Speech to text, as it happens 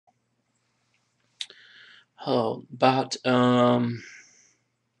Oh, about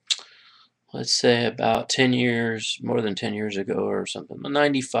let's say about 10 years, more than 10 years ago or something.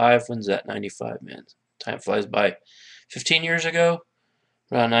 95, when's that? 95, man. Time flies by. 15 years ago,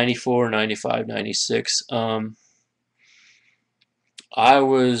 around 94, 95, 96. I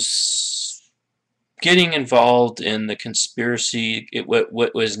was getting involved in the conspiracy,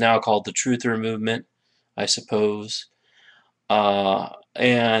 what was now called the Truther Movement, I suppose.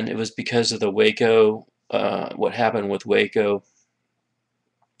 And it was because of the Waco, what happened with Waco.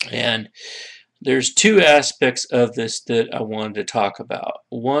 And there's two aspects of this that I wanted to talk about.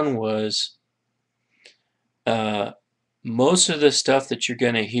 One was uh, most of the stuff that you're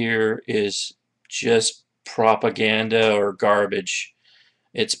going to hear is just propaganda or garbage.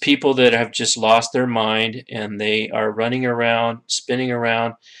 It's people that have just lost their mind and they are running around, spinning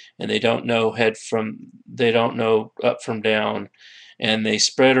around, and they don't know up from down, and they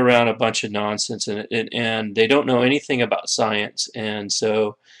spread around a bunch of nonsense, and they don't know anything about science, and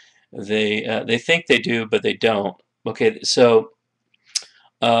so they think they do, but they don't. Okay, so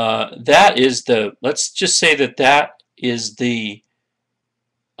that is the let's just say that that is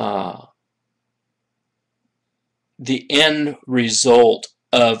uh, the end result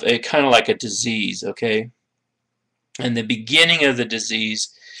of a kind of like a disease. Okay, and the beginning of the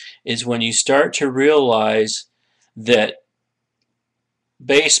disease is when you start to realize that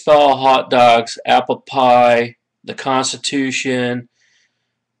baseball, hot dogs, apple pie, the Constitution,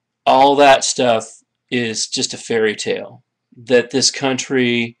 all that stuff is just a fairy tale. That this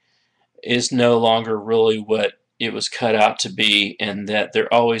country is no longer really what it was cut out to be, and that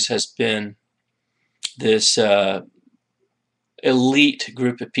there always has been this elite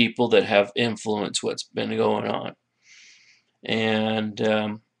group of people that have influenced what's been going on. And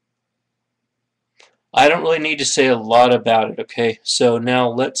I don't really need to say a lot about it, okay? So now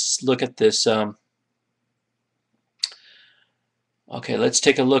let's look at this. Okay, let's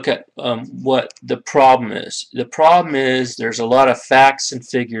take a look at what the problem is. The problem is there's a lot of facts and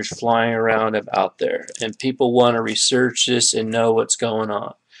figures flying around out there, and people want to research this and know what's going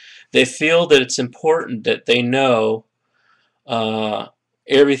on. They feel that it's important that they know uh,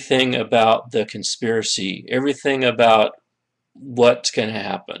 everything about the conspiracy, everything about what's going to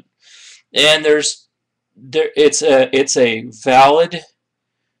happen. And it's a valid,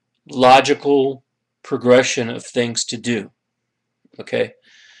 logical progression of things to do. Okay,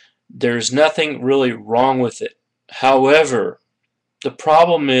 there's nothing really wrong with it. However, the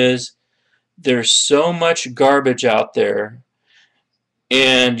problem is there's so much garbage out there,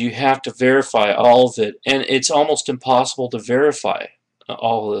 and you have to verify all of it, and it's almost impossible to verify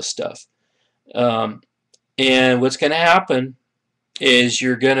all of this stuff. Um, and what's going to happen is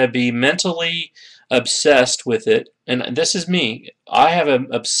you're going to be mentally obsessed with it. And this is me. I have an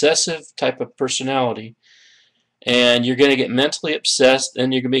obsessive type of personality. And you're going to get mentally obsessed,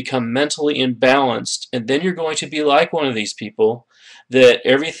 and you're going to become mentally imbalanced. And then you're going to be like one of these people that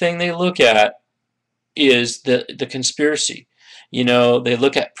everything they look at is the conspiracy. You know, they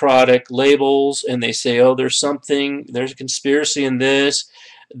look at product labels and they say, oh, there's a conspiracy in this.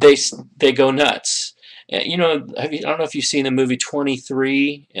 They, they go nuts. You know, I don't know if you've seen the movie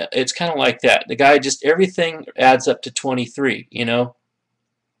 23. It's kind of like that. The guy just, everything adds up to 23, you know?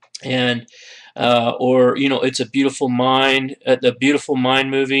 And or you know, it's a beautiful mind, the Beautiful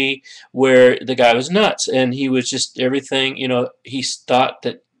Mind movie, where the guy was nuts and he was just everything. You know, he thought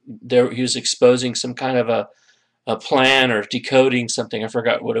that he was exposing some kind of a plan or decoding something. I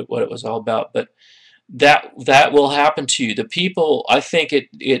forgot what it was all about, but that will happen to you. The people, I think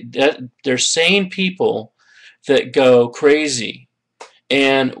they're sane people that go crazy.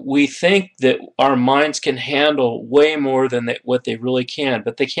 And we think that our minds can handle way more than what they really can,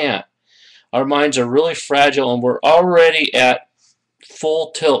 but they can't. Our minds are really fragile, and we're already at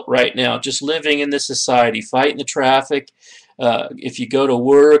full tilt right now, just living in this society, fighting the traffic. If you go to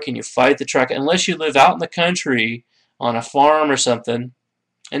work and you fight the traffic, unless you live out in the country on a farm or something,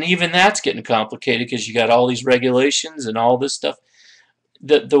 and even that's getting complicated because you got all these regulations and all this stuff.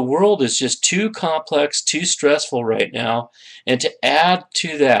 The world is just too complex, too stressful right now, and to add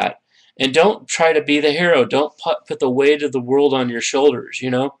to that, and don't try to be the hero. Don't put the weight of the world on your shoulders, you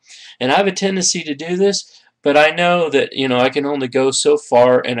know. And I have a tendency to do this, but I know that, you know, I can only go so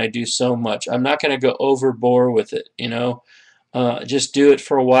far and I do so much. I'm not going to go overboard with it, you know. Just do it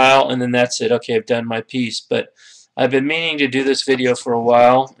for a while and then that's it. Okay, I've done my piece. But I've been meaning to do this video for a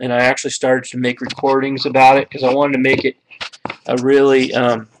while, and I actually started to make recordings about it because I wanted to make it a really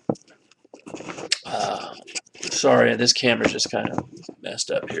uh, sorry, this camera's just kind of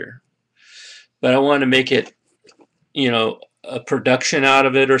messed up here. But I wanted to make it, you know, a production out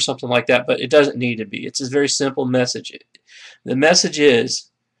of it or something like that, but it doesn't need to be. It's a very simple message. The message is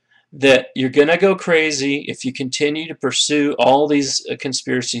that you're going to go crazy if you continue to pursue all these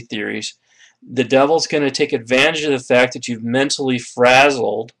conspiracy theories. The devil's going to take advantage of the fact that you've mentally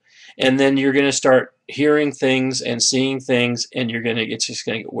frazzled, and then you're going to start hearing things and seeing things, and it's just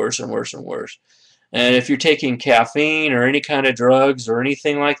going to get worse and worse and worse. And if you're taking caffeine or any kind of drugs or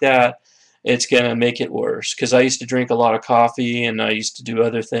anything like that, it's going to make it worse. Because I used to drink a lot of coffee, and I used to do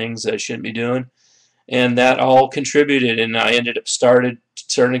other things that I shouldn't be doing, and that all contributed, and I ended up starting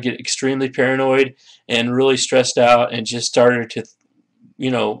to get extremely paranoid and really stressed out, and just started to,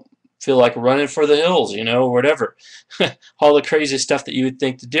 feel like running for the hills, or whatever. All the crazy stuff that you would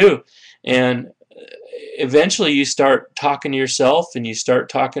think to do. And eventually you start talking to yourself, and you start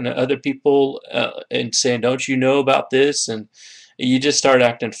talking to other people and saying, don't you know about this? And you just start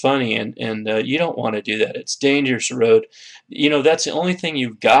acting funny, and you don't want to do that. It's a dangerous road. That's the only thing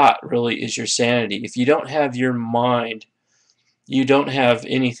you've got, really, is your sanity. If you don't have your mind, you don't have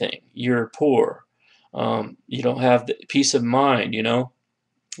anything. You're poor. You don't have the peace of mind,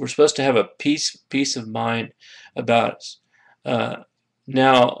 We're supposed to have a peace of mind about us.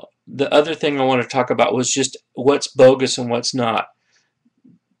 Now, the other thing I want to talk about was just what's bogus and what's not.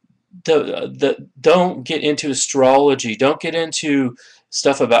 Don't get into astrology. Don't get into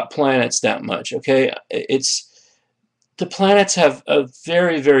stuff about planets that much, okay? The planets have a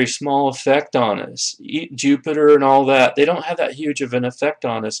very, very small effect on us. Jupiter and all that, they don't have that huge of an effect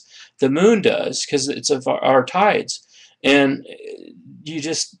on us. The moon does, because it's of our tides. And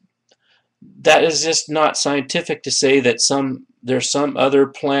that is just not scientific to say that there's some other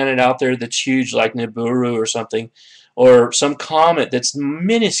planet out there that's huge, like Nibiru or something, or some comet that's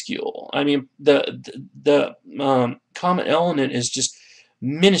minuscule. I mean, the comet Elenin is just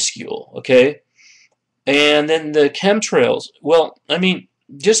minuscule, okay? And then the chemtrails. Well, I mean,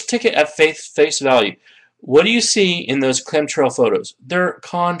 just take it at face value. What do you see in those chemtrail photos? They're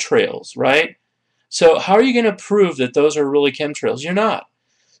contrails, right? So how are you going to prove that those are really chemtrails? You're not.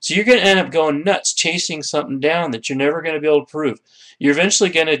 So you're going to end up going nuts chasing something down that you're never going to be able to prove. You're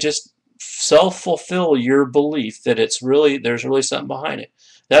eventually going to just self-fulfill your belief that there's really something behind it.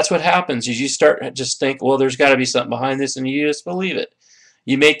 That's what happens, is you start to just think, well, there's got to be something behind this, and you just believe it.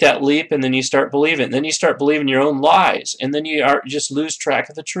 You make that leap, and then you start believing it. Then you start believing your own lies, and then you just lose track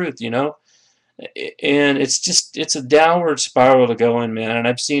of the truth, And it's a downward spiral to go in, man. And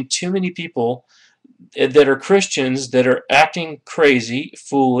I've seen too many people that are Christians that are acting crazy,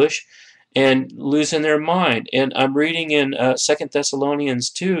 foolish, and losing their mind. And I'm reading in 2 Thessalonians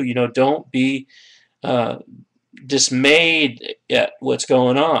 2, don't be dismayed at what's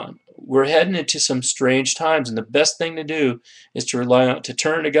going on. We're heading into some strange times, and the best thing to do is to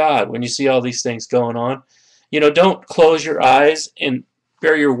turn to God when you see all these things going on. Don't close your eyes and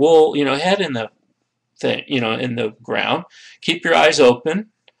bury your head in the thing, in the ground. Keep your eyes open.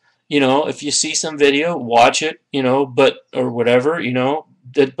 If you see some video, watch it, or whatever,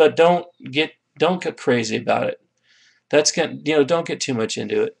 but don't get crazy about it. Don't get too much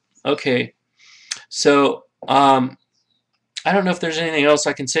into it. Okay. So, I don't know if there's anything else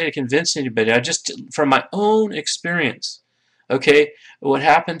I can say to convince anybody. From my own experience, okay, what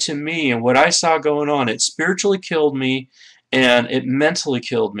happened to me and what I saw going on, it spiritually killed me, and it mentally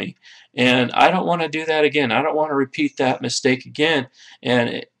killed me. And I don't want to do that again. I don't want to repeat that mistake again.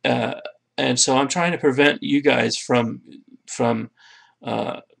 And so I'm trying to prevent you guys from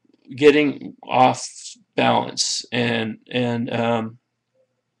getting off balance.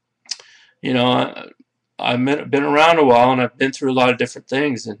 I've been around a while, and I've been through a lot of different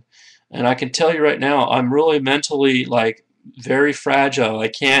things, and I can tell you right now, I'm really mentally very fragile. I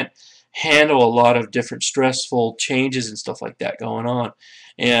can't handle a lot of different stressful changes and stuff like that going on.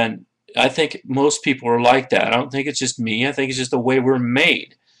 And I think most people are like that. I don't think it's just me. I think it's just the way we're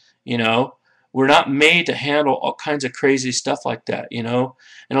made. We're not made to handle all kinds of crazy stuff like that. And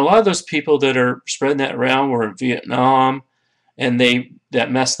a lot of those people that are spreading that around were in Vietnam, and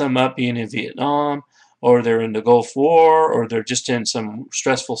that messed them up being in Vietnam, or they're in the Gulf War, or they're just in some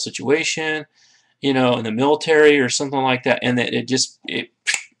stressful situation, in the military or something like that, and they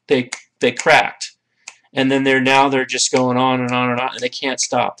cracked, and then they're just going on and on and on, and they can't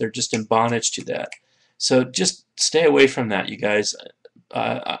stop. They're just in bondage to that. So just stay away from that, you guys.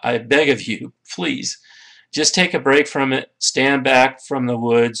 I beg of you, please, just take a break from it. Stand back from the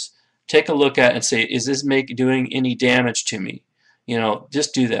woods. Take a look at it and say, is this doing any damage to me?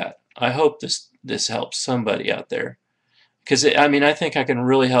 Just do that. I hope this helps somebody out there, because I think I can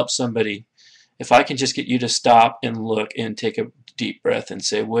really help somebody if I can just get you to stop and look and take a deep breath and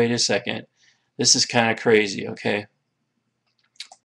say, wait a second, this is kind of crazy, okay?